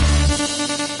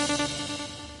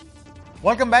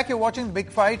Welcome back. You're watching The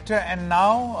Big Fight, and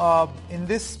now in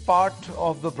this part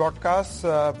of the broadcast,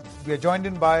 we are joined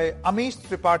in by Amish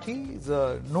Tripathi. He's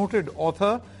a noted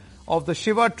author of the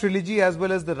Shiva trilogy as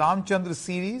well as the Ramchandra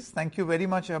series. Thank you very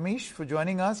much, Amish, for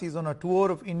joining us. He's on a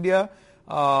tour of India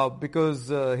because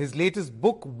his latest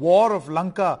book, War of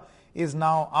Lanka, is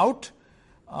now out.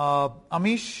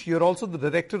 Amish, you're also the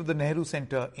director of the Nehru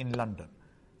Centre in London.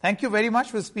 Thank you very much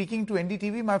for speaking to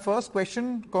NDTV. My first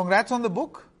question, congrats on the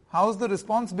book. How's the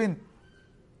response been?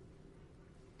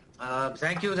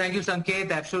 Thank you, Sanket.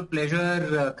 Absolute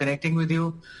pleasure connecting with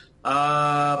you.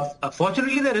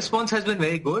 Fortunately, the response has been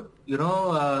very good.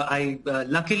 I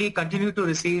luckily continue to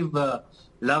receive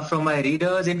love from my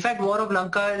readers. In fact, War of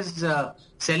Lanka is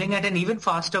selling at an even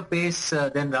faster pace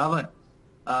than Ravan.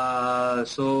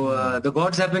 The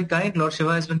gods have been kind. Lord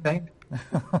Shiva has been kind.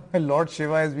 Lord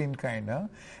Shiva has been kind, huh?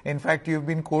 In fact, you've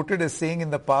been quoted as saying in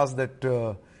the past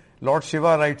that Lord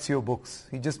Shiva writes your books.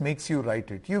 He just makes you write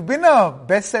it. You've been a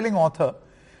best-selling author.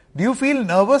 Do you feel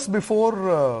nervous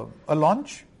before a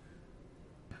launch?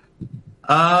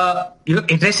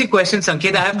 Interesting question,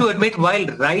 Sanket. I have to admit, while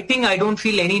writing, I don't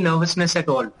feel any nervousness at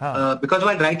all. Because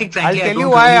while writing, frankly, I'll tell you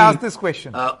why I asked this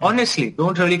question. Honestly,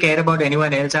 don't really care about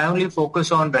anyone else. I only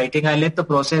focus on writing. I let the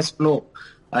process flow.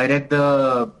 I let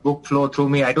the book flow through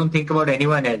me. I don't think about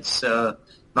anyone else.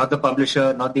 Not the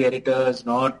publisher, not the editors,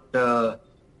 not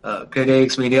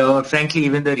critics, media, or frankly,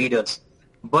 even the readers.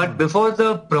 But before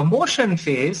the promotion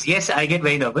phase, yes, I get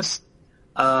very nervous.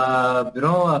 थोड़ा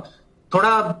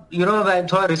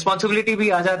responsibility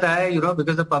भी आ जाता है,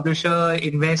 because the publisher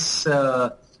invests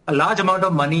a large amount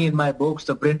of money in my books.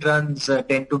 The print runs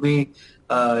tend to be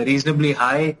reasonably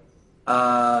high.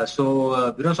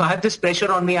 So I have this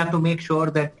pressure on me. I have to make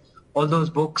sure that all those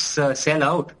books sell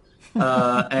out,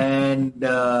 and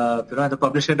the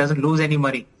publisher doesn't lose any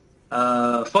money.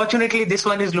 Fortunately, this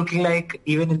one is looking like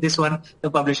even in this one, the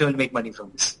publisher will make money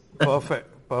from this.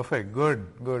 Perfect.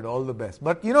 Good. All the best.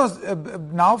 But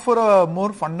now for a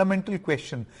more fundamental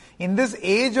question. In this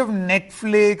age of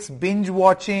Netflix, binge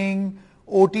watching,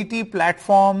 OTT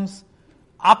platforms,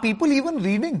 are people even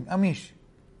reading, Amish?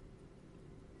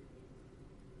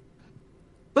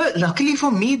 Well, luckily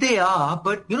for me, they are.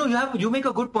 But you make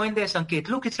a good point there, Sanket.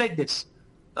 Look, it's like this.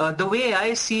 The way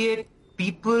I see it,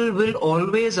 people will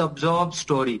always absorb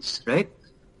stories, right?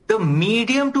 The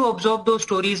medium to absorb those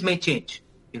stories may change.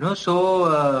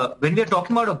 So when we are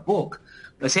talking about a book,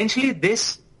 essentially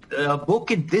this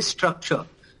book in this structure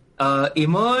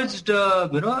emerged,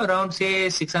 around say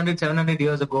 600, 700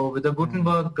 years ago with the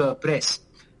Gutenberg press.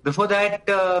 Before that,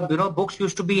 books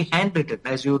used to be handwritten,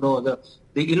 as you know, the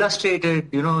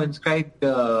illustrated, inscribed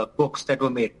books that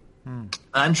were made.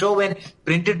 I'm sure when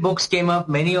printed books came up,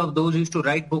 many of those who used to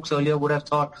write books earlier would have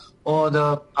thought,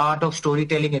 the art of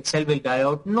storytelling itself will die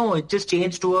out. No, it just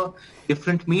changed to a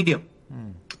different medium.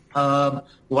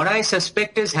 What I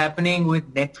suspect is happening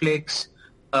with Netflix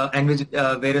and with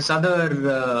various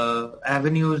other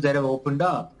avenues that have opened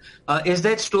up is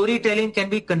that stories can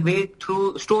be conveyed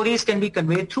through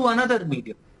another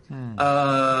medium.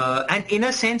 And in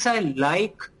a sense, I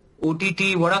like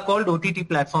OTT, what are called OTT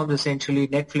platforms essentially,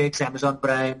 Netflix, Amazon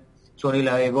Prime, Sony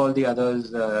Live, all the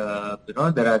others, that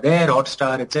are there,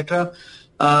 Hotstar, etc.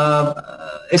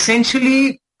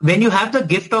 Essentially, when you have the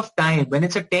gift of time, when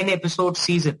it's a 10-episode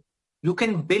season, you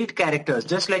can build characters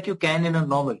just like you can in a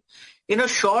novel. In a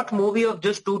short movie of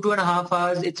just 2.5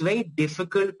 hours, it's very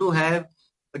difficult to have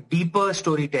a deeper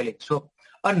storytelling. So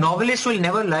a novelist will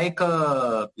never like,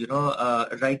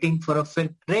 writing for a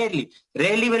film. Rarely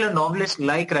will a novelist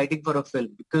like writing for a film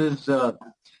because,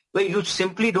 you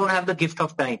simply don't have the gift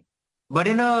of time. But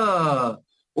in a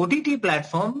OTT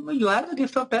platform, you have the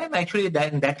gift of time. Actually,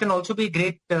 that can also be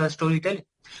great storytelling.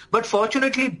 But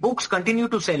fortunately, books continue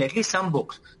to sell, at least some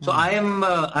books. So I am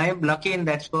lucky in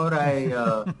that score.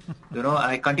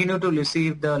 I continue to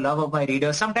receive the love of my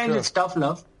readers. Sometimes it's tough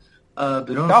love.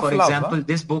 For example,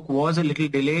 this book was a little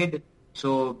delayed.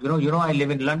 So, I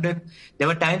live in London. There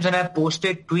were times when I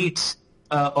posted tweets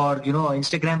or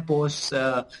Instagram posts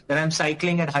that I'm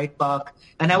cycling at Hyde Park,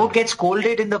 and I would get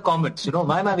scolded in the comments.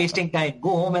 Why am I wasting time? Go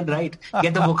home and write.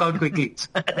 Get the book out quickly.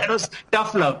 That was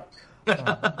tough love.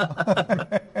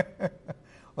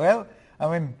 Well,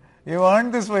 you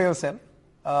earned this for yourself.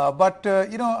 But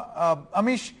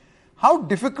Amish, how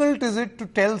difficult is it to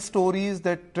tell stories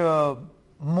that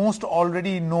most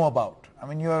already know about?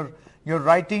 You're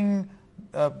writing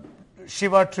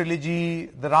Shiva trilogy,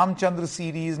 the Ramchandra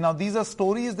series. Now, these are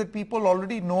stories that people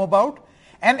already know about,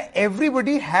 and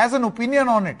everybody has an opinion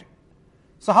on it.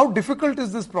 So how difficult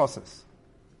is this process?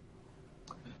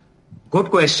 Good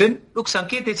question. Look,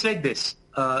 Sanket, it's like this.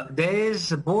 there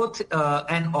is both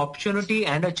an opportunity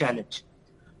and a challenge.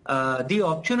 The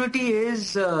opportunity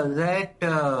is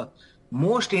that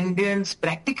most Indians,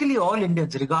 practically all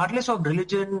Indians, regardless of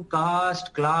religion,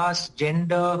 caste, class,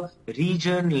 gender,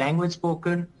 region, language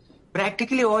spoken,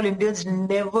 practically all Indians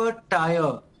never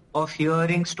tire of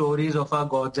hearing stories of our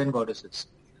gods and goddesses,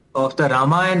 of the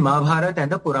Ramayana, Mahabharata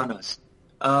and the Puranas.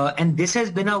 And this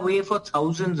has been our way for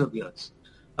thousands of years.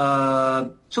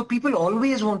 So people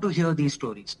always want to hear these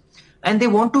stories. And they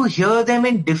want to hear them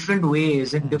in different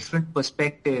ways, in different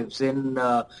perspectives, in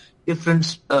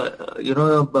different,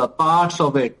 parts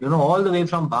of it, all the way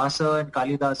from Bhasa and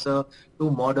Kalidasa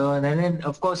to modern, and then,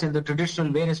 of course, in the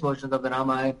traditional various versions of the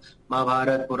Ramayana,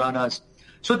 Mahabharata, Puranas.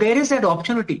 So there is that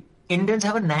opportunity. Indians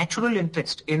have a natural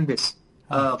interest in this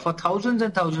for thousands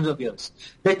and thousands of years.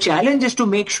 The challenge is to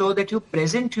make sure that you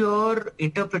present your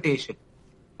interpretation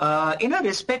in a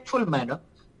respectful manner,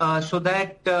 so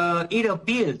that it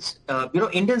appeals.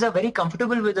 Indians are very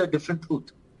comfortable with a different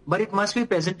truth, but it must be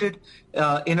presented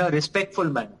in a respectful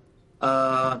manner.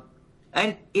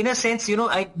 And in a sense, you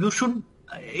shouldn't.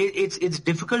 It's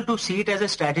difficult to see it as a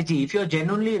strategy. If you're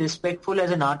genuinely respectful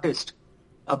as an artist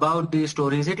about these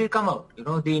stories, it will come out.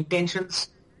 The intentions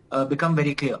become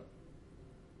very clear.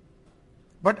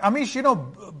 But Amish,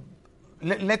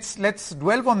 let's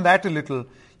dwell on that a little.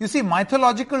 You see,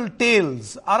 mythological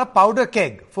tales are a powder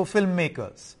keg for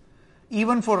filmmakers,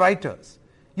 even for writers.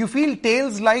 You feel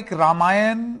tales like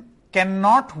Ramayana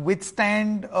cannot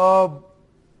withstand sort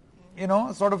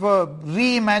of a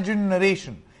reimagined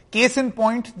narration. Case in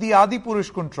point, the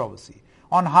Adipurush controversy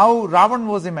on how Ravan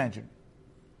was imagined.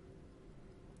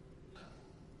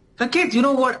 Sanket,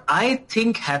 what I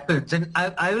think happens, and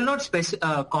I will not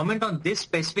comment on this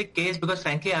specific case because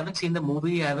frankly I haven't seen the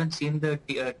movie, I haven't seen the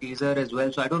teaser as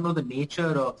well, so I don't know the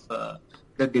nature of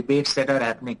the debates that are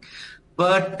happening.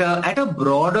 But at a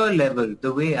broader level,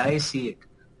 the way I see it,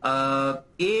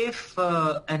 if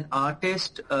an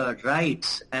artist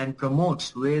writes and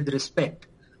promotes with respect,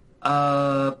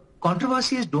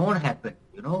 controversies don't happen,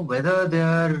 whether they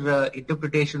are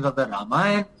interpretations of the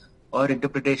Ramayana, or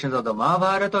interpretations of the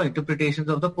Mahabharata, or interpretations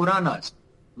of the Puranas.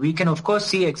 We can, of course,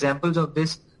 see examples of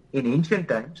this in ancient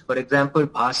times. For example,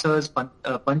 Bhasa's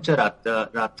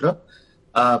Pancharatra,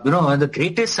 one of the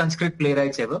greatest Sanskrit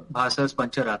playwrights ever, Bhasa's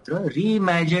Pancharatra,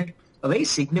 reimagined a very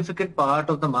significant part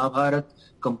of the Mahabharata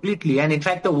completely. And in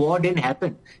fact, the war didn't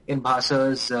happen in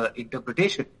Bhasa's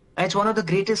interpretation. And it's one of the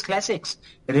greatest classics.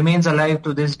 It remains alive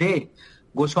to this day.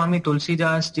 Goswami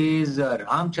Tulsidas Ji's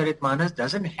Ramcharitmanas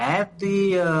doesn't have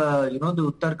the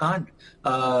Uttarkand,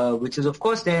 which is of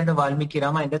course there in the Valmiki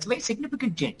Ramayana. That's a very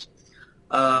significant change.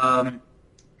 In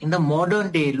the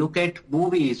modern day, look at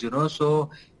movies, so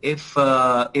if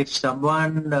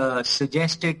someone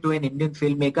suggested to an Indian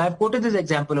filmmaker, I've quoted this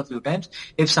example a few times,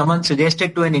 if someone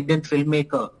suggested to an Indian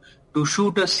filmmaker to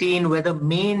shoot a scene where the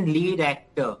main lead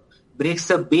actor breaks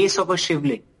the base of a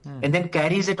shivling and then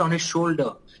carries it on his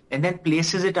shoulder, and then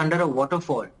places it under a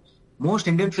waterfall, most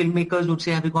Indian filmmakers would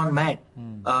say, have you gone mad?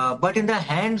 But in the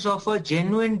hands of a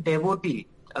genuine devotee,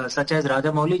 such as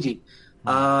Rajamouli ji,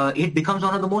 it becomes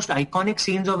one of the most iconic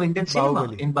scenes of Indian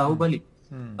cinema in Bahubali.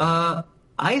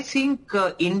 I think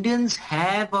Indians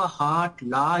have a heart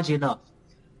large enough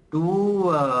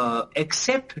to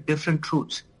accept different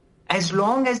truths, as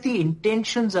long as the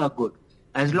intentions are good,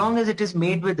 as long as it is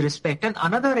made with respect. And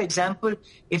another example,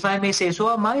 if I may say so,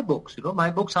 are my books. My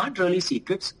books aren't really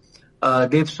secrets.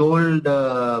 They've sold,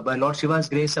 by Lord Shiva's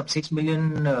grace, some 6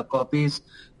 million copies.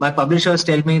 My publishers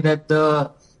tell me that the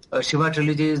Shiva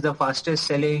trilogy is the fastest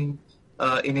selling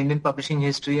in Indian publishing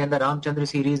history, and the Ramchandra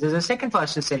series is the second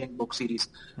fastest selling book series.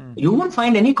 You won't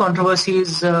find any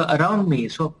controversies around me.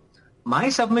 So my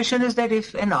submission is that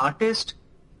if an artist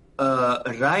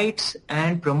writes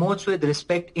and promotes with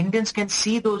respect, Indians can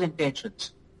see those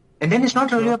intentions. And then it's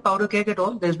not really a powder keg at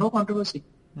all. There's no controversy.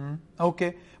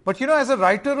 Okay. But as a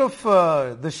writer of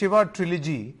the Shiva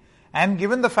trilogy, and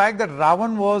given the fact that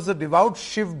Ravan was a devout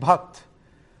Shiv Bhakt,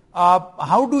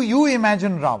 how do you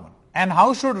imagine Ravan? And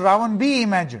how should Ravan be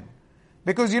imagined?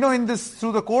 Because,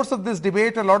 through the course of this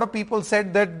debate, a lot of people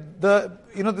said that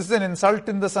this is an insult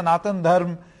in the Sanatan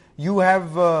Dharma. You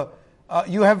have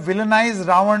villainized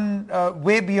Ravan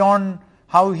way beyond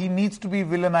how he needs to be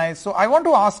villainized. So I want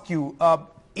to ask you,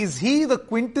 is he the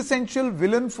quintessential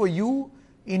villain for you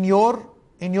in your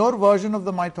version of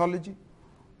the mythology?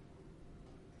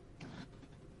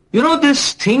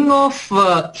 This thing of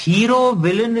hero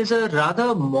villain is a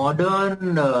rather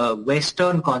modern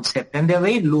Western concept, and they're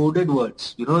very loaded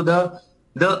words. The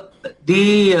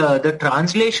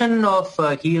translation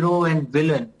of hero and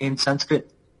villain in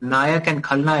Sanskrit Nayak and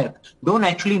Khalnayak don't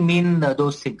actually mean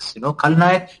those things.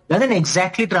 Khalnayak doesn't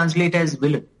exactly translate as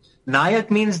villain. Nayak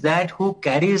means that who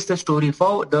carries the story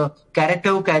forward, the character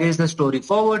who carries the story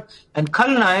forward, and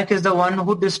Khalnayak is the one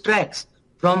who distracts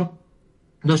from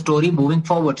the story moving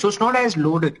forward. So it's not as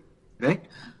loaded, right,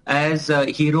 as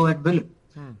hero and villain.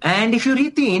 And if you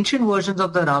read the ancient versions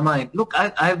of the Ramayana, look,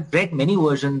 I've read many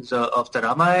versions of the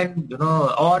Ramayana,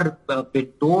 or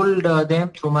been told them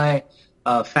through my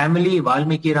family,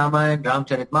 Valmiki Ramayana,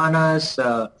 Ramcharitmanas,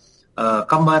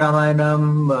 Kamba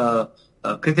Ramayanam,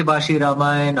 Kritibashi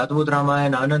Ramayana, Advut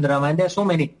Ramayana, Anand Ramayana. There are so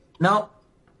many. Now,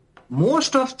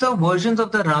 most of the versions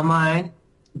of the Ramayana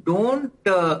don't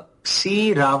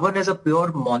see Ravan as a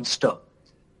pure monster.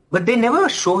 But they never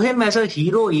show him as a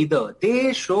hero either.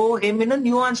 They show him in a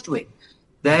nuanced way.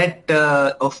 That,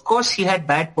 of course, he had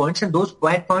bad points, and those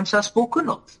bad points are spoken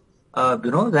of.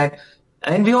 That,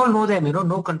 and we all know them,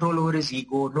 no control over his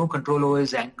ego, no control over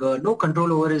his anger, no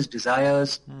control over his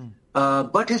desires.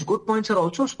 But his good points are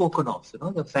also spoken of.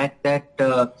 The fact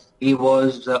that he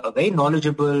was a very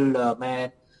knowledgeable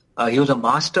man. He was a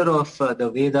master of the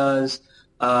Vedas.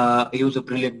 He was a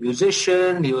brilliant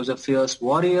musician. He was a fierce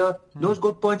warrior. Those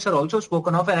good points are also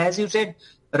spoken of. And as you said,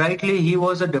 rightly, he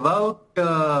was a devout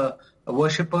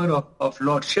worshipper of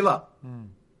Lord Shiva.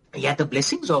 He had the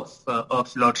blessings of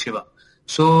Lord Shiva.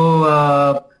 So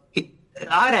our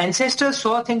ancestors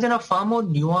saw things in a far more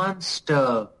nuanced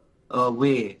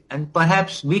way. And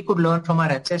perhaps we could learn from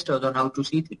our ancestors on how to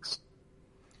see things.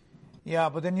 Yeah,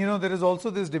 but then, there is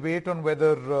also this debate on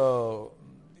whether...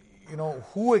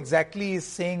 who exactly is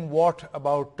saying what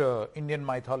about Indian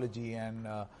mythology, and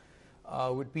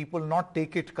would people not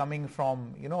take it coming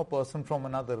from, a person from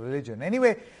another religion?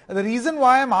 Anyway, the reason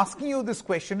why I'm asking you this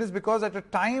question is because at a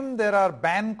time there are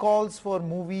ban calls for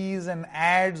movies and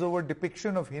ads over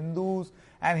depiction of Hindus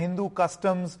and Hindu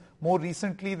customs. More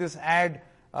recently, this ad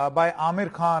by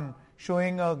Aamir Khan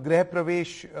showing a Greh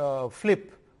Pravesh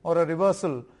flip or a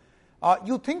reversal.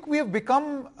 You think we have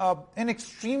become an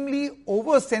extremely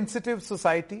oversensitive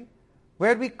society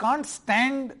where we can't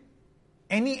stand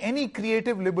any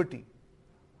creative liberty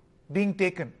being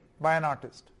taken by an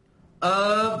artist?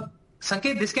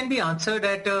 Sanket, this can be answered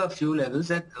at a few levels.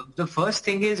 That the first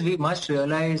thing is we must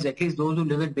realize, at least those who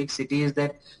live in big cities,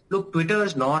 that look, Twitter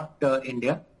is not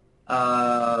India.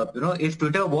 If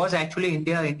Twitter was actually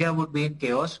India, India would be in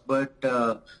chaos. But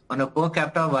on a per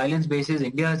capita violence basis,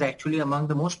 India is actually among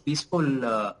the most peaceful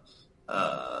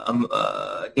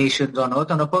nations on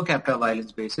earth on a per capita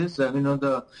violence basis.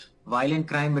 The violent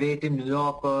crime rate in New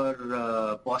York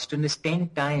or Boston is 10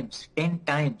 times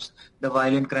the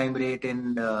violent crime rate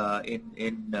in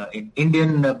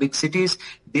Indian big cities,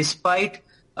 despite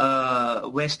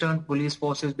Western police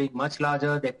forces being much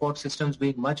larger, their court systems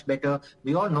being much better.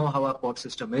 We all know how our court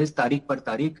system is, tariq par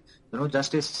tariq.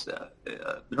 Justice,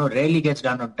 rarely gets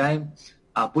done on time.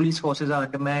 Our police forces are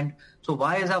undermanned. So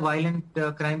why is our violent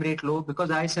crime rate low?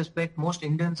 Because I suspect most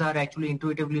Indians are actually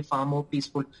intuitively far more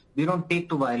peaceful. We don't take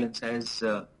to violence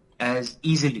as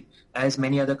easily as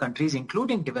many other countries,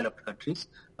 including developed countries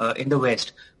in the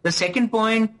West. The second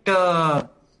point, I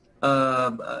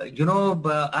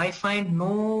find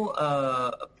no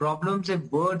problems if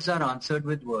words are answered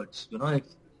with words.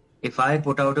 If I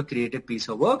put out a creative piece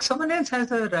of work, someone else has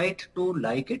the right to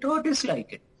like it or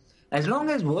dislike it. As long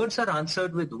as words are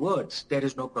answered with words, there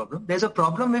is no problem. There's a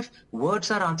problem if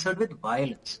words are answered with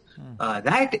violence.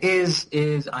 That is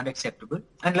unacceptable.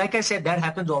 And like I said, that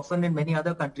happens often in many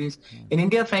other countries. In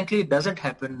India, frankly, it doesn't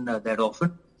happen that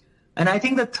often. And I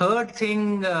think the third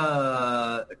thing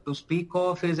to speak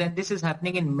of is, and this is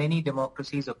happening in many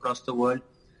democracies across the world,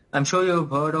 I'm sure you've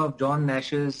heard of John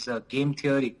Nash's game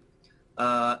theory.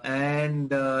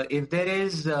 If there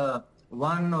is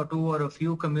one or two or a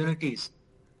few communities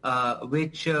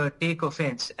which take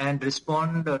offense and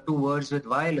respond to words with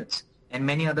violence, and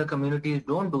many other communities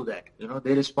don't do that,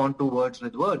 they respond to words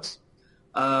with words.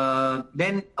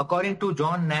 Then, according to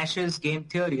John Nash's game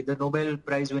theory, the Nobel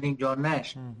Prize-winning John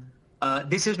Nash,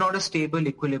 this is not a stable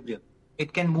equilibrium.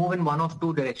 It can move in one of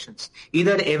two directions.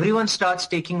 Either everyone starts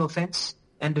taking offense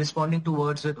and responding to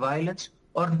words with violence,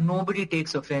 or nobody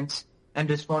takes offense and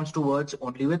responds to words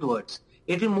only with words.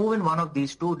 It will move in one of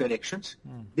these two directions.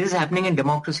 This is happening in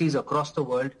democracies across the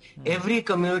world. Every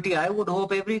community, I would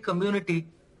hope every community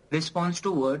responds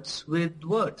to words with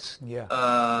words.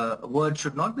 Words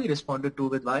should not be responded to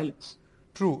with violence.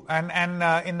 True. And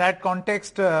in that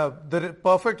context, the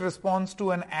perfect response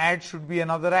to an ad should be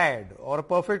another ad, or a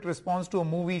perfect response to a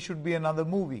movie should be another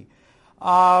movie.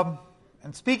 And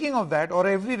speaking of that, or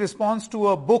every response to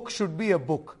a book should be a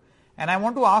book. And I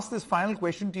want to ask this final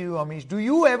question to you, Amish. Do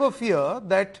you ever fear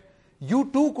that you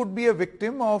too could be a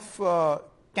victim of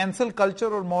cancel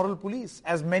culture or moral police,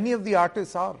 as many of the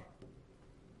artists are.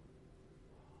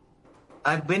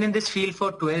 I've been in this field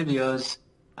for 12 years.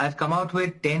 I've come out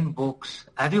with 10 books.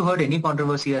 Have you heard any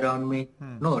controversy around me?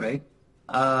 No, right?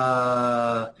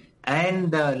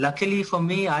 And luckily for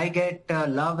me, I get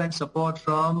love and support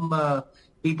from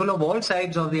people of all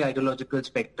sides of the ideological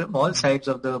spectrum, all sides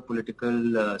of the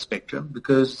political spectrum,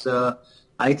 because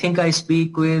I think I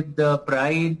speak with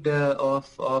pride of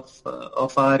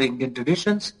our Indian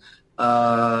traditions,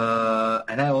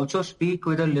 and I also speak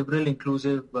with a liberal,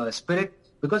 inclusive spirit,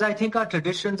 because I think our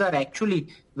traditions are actually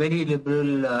very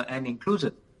liberal and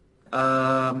inclusive.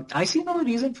 I see no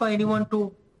reason for anyone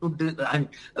to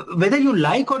whether you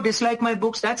like or dislike my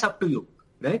books, that's up to you,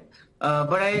 right?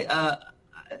 But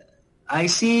I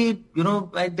see,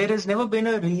 there has never been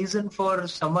a reason for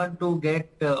someone to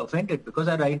get offended, because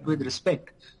I write with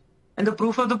respect. And the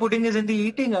proof of the pudding is in the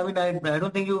eating. I mean, I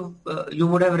don't think you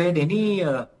would have read any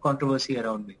controversy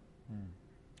around me.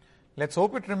 Let's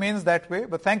hope it remains that way.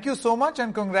 But thank you so much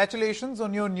and congratulations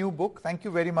on your new book. Thank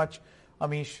you very much,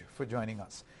 Amish, for joining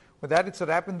us. With that, it's a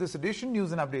wrap in this edition.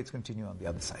 News and updates continue on the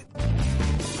other side.